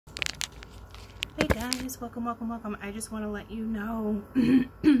Hey guys, welcome. I just want to let you know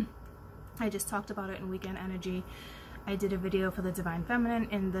I just talked about it in Weekend Energy. I did a video for the Divine Feminine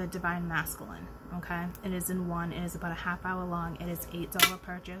and the Divine Masculine. Okay, it is in one. It is about a half-hour long. It is $8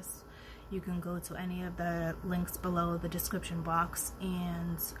 purchase. You can go to any of the links below the description box,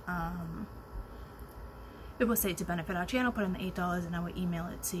 and it will say to benefit our channel. Put in the $8 and I will email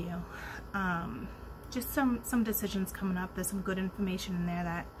it to you. Just some decisions coming up. There's some good information in there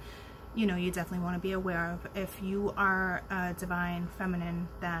that you definitely want to be aware of. If you are a Divine Feminine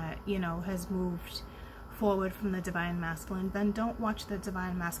that has moved forward from the Divine Masculine, then don't watch the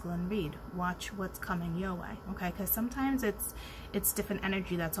Divine Masculine read. Watch what's coming your way, okay? Because sometimes it's different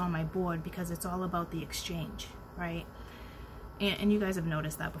energy that's on my board, because it's all about the exchange, right? And you guys have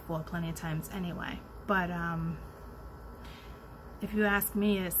noticed that before plenty of times anyway. But if you ask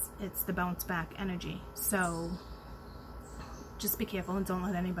me, it's the bounce back energy. So just be careful and don't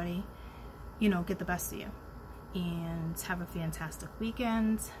let anybody get the best of you. And have a fantastic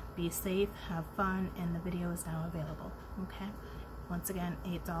weekend. Be safe, have fun, and the video is now available. Okay, once again,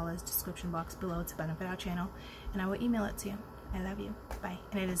 $8, description box below to benefit our channel, and I will email it to you. I love you. Bye.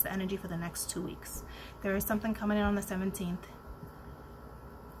 And it is the energy for the next 2 weeks. There is something coming in on the 17th,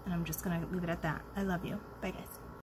 and I'm just gonna leave it at that. I love you. Bye guys.